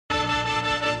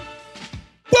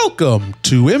Welcome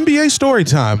to NBA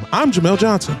Storytime. I'm Jamel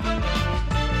Johnson.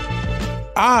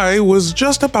 I was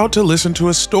just about to listen to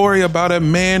a story about a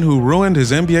man who ruined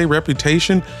his NBA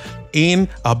reputation in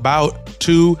about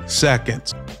 2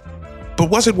 seconds. But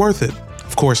was it worth it?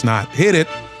 Of course not. Hit it.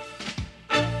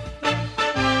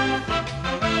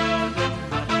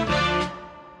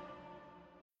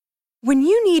 When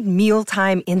you need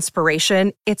mealtime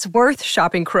inspiration, it's worth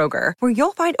shopping Kroger, where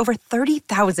you'll find over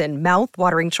 30,000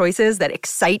 mouth-watering choices that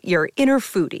excite your inner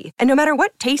foodie. And no matter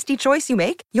what tasty choice you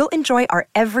make, you'll enjoy our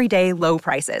everyday low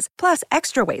prices, plus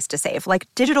extra ways to save, like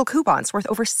digital coupons worth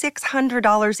over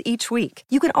 $600 each week.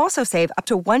 You can also save up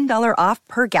to $1 off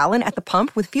per gallon at the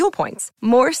pump with fuel points.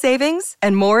 More savings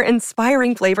and more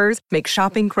inspiring flavors make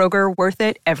shopping Kroger worth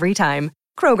it every time.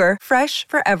 Kroger, fresh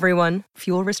for everyone.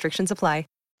 Fuel restrictions apply.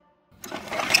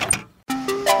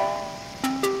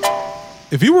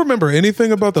 If you remember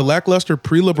anything about the lackluster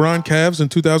pre-LeBron Cavs in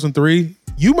 2003,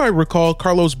 you might recall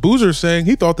Carlos Boozer saying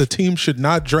he thought the team should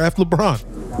not draft LeBron.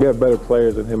 We have better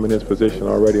players than him in his position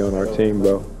already on our team,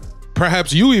 though.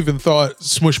 Perhaps you even thought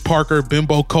Smush Parker,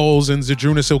 Bimbo Coles, and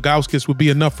Zydrunas Ilgauskas would be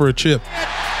enough for a chip.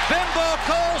 Bimbo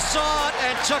Coles saw it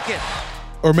and took it.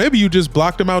 Or maybe you just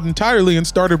blocked him out entirely and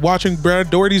started watching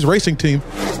Brad Daugherty's racing team.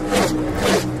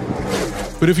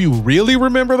 But if you really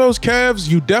remember those Cavs,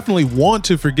 you definitely want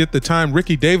to forget the time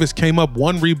Ricky Davis came up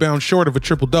 1 rebound short of a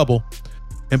triple-double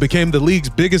and became the league's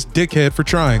biggest dickhead for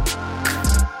trying.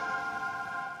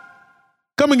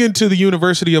 Coming into the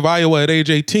University of Iowa at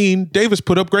age 18, Davis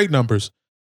put up great numbers.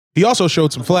 He also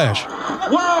showed some flash.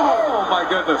 Wow! Oh my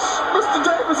goodness. Mr.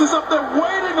 Davis is up there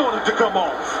waiting on it to come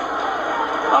off.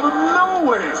 Out of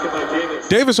nowhere.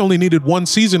 Davis only needed 1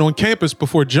 season on campus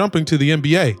before jumping to the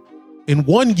NBA. In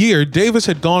 1 year, Davis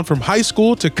had gone from high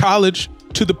school to college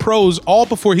to the pros all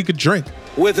before he could drink.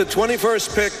 With the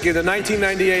 21st pick in the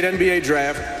 1998 NBA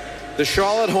draft, the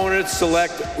Charlotte Hornets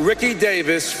select Ricky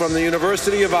Davis from the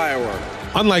University of Iowa.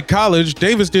 Unlike college,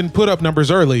 Davis didn't put up numbers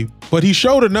early, but he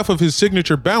showed enough of his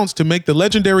signature bounce to make the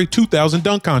legendary 2000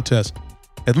 dunk contest,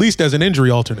 at least as an injury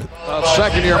alternate.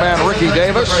 Second-year man Ricky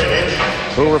Davis,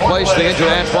 who replaced the injured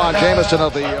Antoine Jamison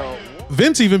of the...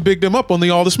 Vince even bigged him up on the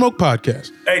All the Smoke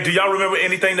podcast. Hey, do y'all remember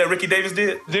anything that Ricky Davis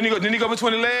did? Didn't he go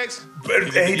between the legs?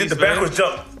 And he did the backwards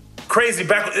jump. Crazy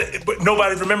backwards, but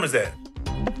nobody remembers that.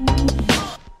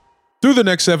 Through the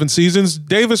next 7 seasons,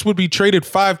 Davis would be traded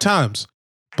 5 times.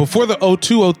 Before the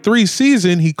 02-03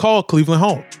 season, he called Cleveland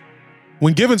home.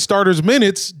 When given starters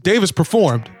minutes, Davis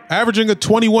performed, averaging a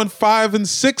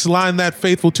 21-5-6 line that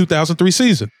fateful 2003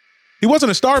 season. He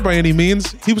wasn't a star by any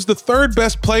means. He was the 3rd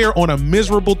best player on a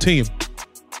miserable team.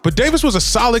 But Davis was a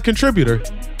solid contributor,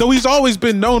 though he's always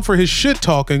been known for his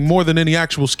shit-talking more than any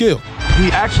actual skill.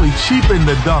 He actually cheapened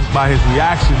the dunk by his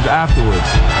reactions afterwards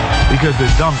because the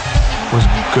dunk was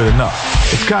good enough.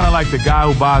 It's kind of like the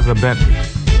guy who buys a Bentley,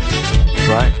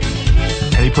 right?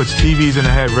 And he puts TVs in the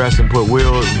headrest and put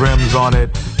wheel rims on it,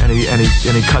 and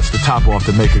he cuts the top off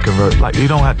to make it convert. Like, you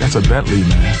don't have, that's a Bentley,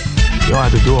 man. You don't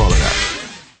have to do all of that.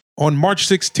 On March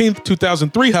 16th,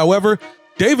 2003, however,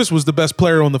 Davis was the best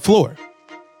player on the floor.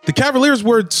 The Cavaliers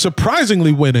were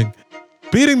surprisingly winning,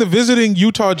 beating the visiting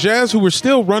Utah Jazz, who were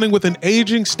still running with an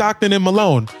aging Stockton and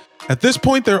Malone. At this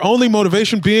point, their only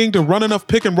motivation being to run enough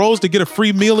pick and rolls to get a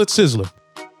free meal at Sizzler.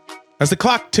 As the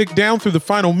clock ticked down through the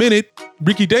final minute,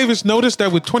 Ricky Davis noticed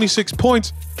that with 26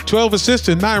 points, 12 assists,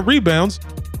 and 9 rebounds,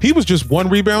 he was just 1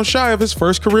 rebound shy of his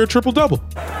first career triple-double.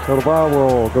 So the ball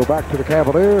will go back to the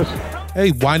Cavaliers.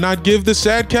 Hey, why not give the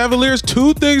sad Cavaliers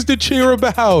 2 things to cheer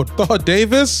about? Thought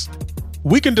Davis.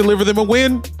 We can deliver them a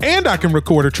win, and I can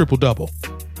record a triple-double.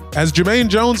 As Jermaine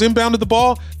Jones inbounded the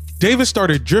ball, Davis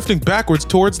started drifting backwards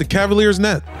towards the Cavaliers'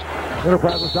 net.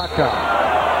 Enterprises.com.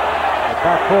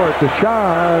 Backcourt to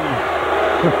Sean.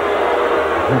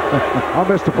 I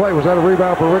missed the play. Was that a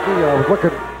rebound for Ricky? I was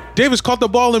looking. Davis caught the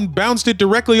ball and bounced it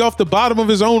directly off the bottom of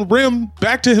his own rim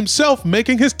back to himself,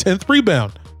 making his 10th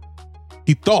rebound.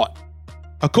 He thought.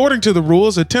 According to the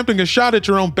rules, attempting a shot at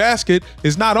your own basket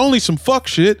is not only some fuck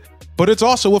shit, but it's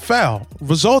also a foul,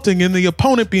 resulting in the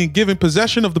opponent being given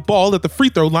possession of the ball at the free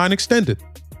throw line extended.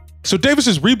 So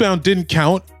Davis's rebound didn't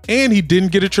count, and he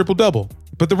didn't get a triple-double.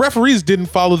 But the referees didn't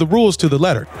follow the rules to the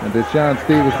letter. And Deshaun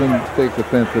Stevenson takes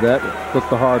offense to that, puts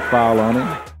the hard foul on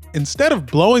him. Instead of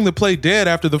blowing the play dead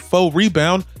after the faux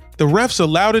rebound, the refs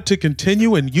allowed it to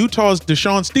continue, and Utah's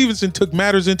Deshaun Stevenson took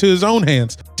matters into his own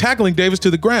hands, tackling Davis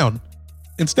to the ground.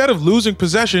 Instead of losing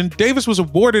possession, Davis was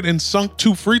awarded and sunk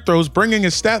 2 free throws, bringing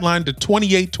his stat line to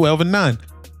 28, 12, and 9.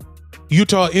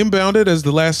 Utah inbounded as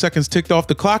the last seconds ticked off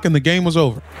the clock and the game was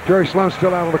over. Jerry Sloan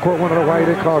still out on the court. Want to know why he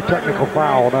didn't call a technical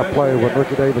foul on that play when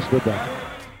Ricky Davis did that.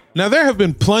 Now, there have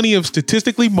been plenty of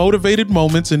statistically motivated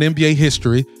moments in NBA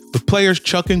history with players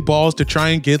chucking balls to try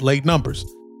and get late numbers.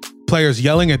 Players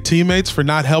yelling at teammates for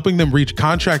not helping them reach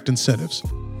contract incentives.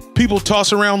 People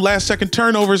toss around last-second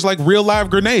turnovers like real-live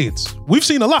grenades. We've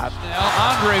seen a lot.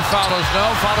 Now Andre follows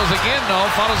no, follows again no,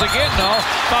 follows again no,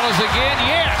 follows again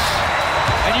yes.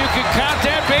 And you can count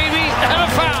that, baby, and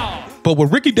a foul. But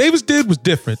what Ricky Davis did was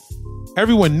different.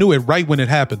 Everyone knew it right when it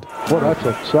happened. Well, that's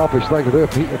a selfish thing to do.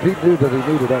 If he knew that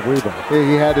he needed that rebound.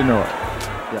 He had to know it.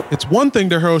 Yep. It's one thing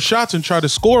to hurl shots and try to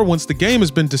score once the game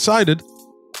has been decided,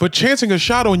 but chancing a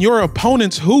shot on your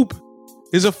opponent's hoop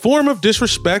is a form of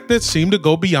disrespect that seemed to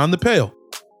go beyond the pale.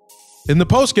 In the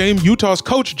postgame, Utah's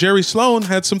coach, Jerry Sloan,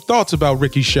 had some thoughts about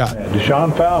Ricky's shot.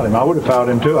 Deshaun fouled him. I would have fouled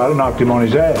him too. I'd have knocked him on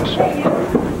his ass.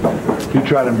 If you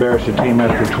try to embarrass a team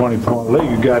after a 20-point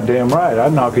lead, you're goddamn right.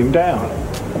 I'd knock him down.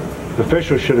 The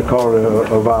officials should have called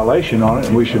a violation on it,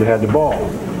 and we should have had the ball.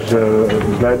 So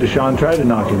glad Deshaun tried to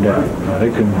knock him down.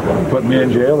 They can put me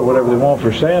in jail or whatever they want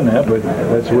for saying that, but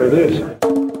that's the way it is.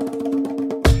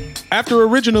 After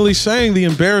originally saying the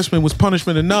embarrassment was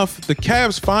punishment enough, the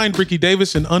Cavs fined Ricky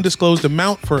Davis an undisclosed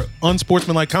amount for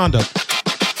unsportsmanlike conduct.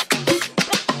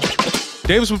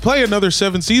 Davis would play another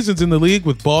 7 seasons in the league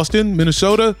with Boston,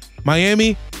 Minnesota,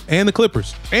 Miami, and the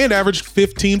Clippers, and averaged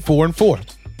 15, 4, and 4.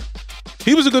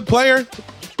 He was a good player,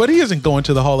 but he isn't going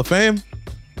to the Hall of Fame.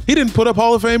 He didn't put up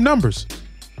Hall of Fame numbers.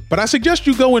 But I suggest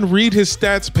you go and read his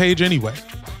stats page anyway.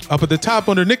 Up at the top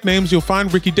under nicknames, you'll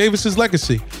find Ricky Davis's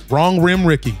legacy, Wrong Rim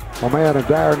Ricky. A man in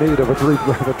dire need of a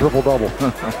triple-double.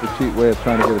 That's a cheap way of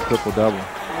trying to get a triple-double.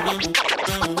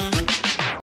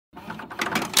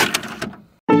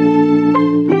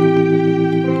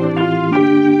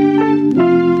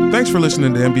 Thanks for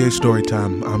listening to NBA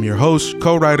Storytime. I'm your host,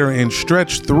 co-writer, and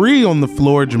stretch 3 on the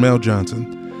floor, Jamel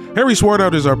Johnson. Harry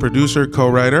Swartout is our producer,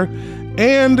 co-writer,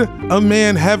 and a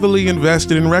man heavily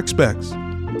invested in rec specs.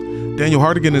 Daniel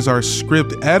Hardigan is our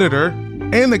script editor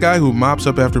and the guy who mops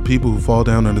up after people who fall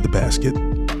down under the basket.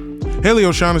 Haley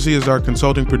O'Shaughnessy is our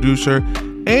consulting producer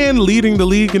and leading the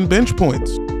league in bench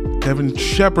points. Kevin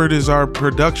Shepard is our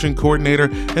production coordinator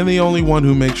and the only one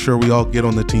who makes sure we all get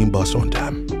on the team bus on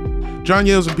time. John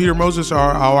Yales and Peter Moses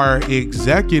are our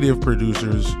executive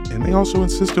producers, and they also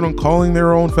insisted on calling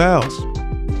their own fouls.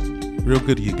 Real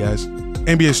good to you guys.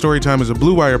 NBA Storytime is a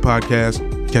Blue Wire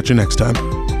podcast. Catch you next time.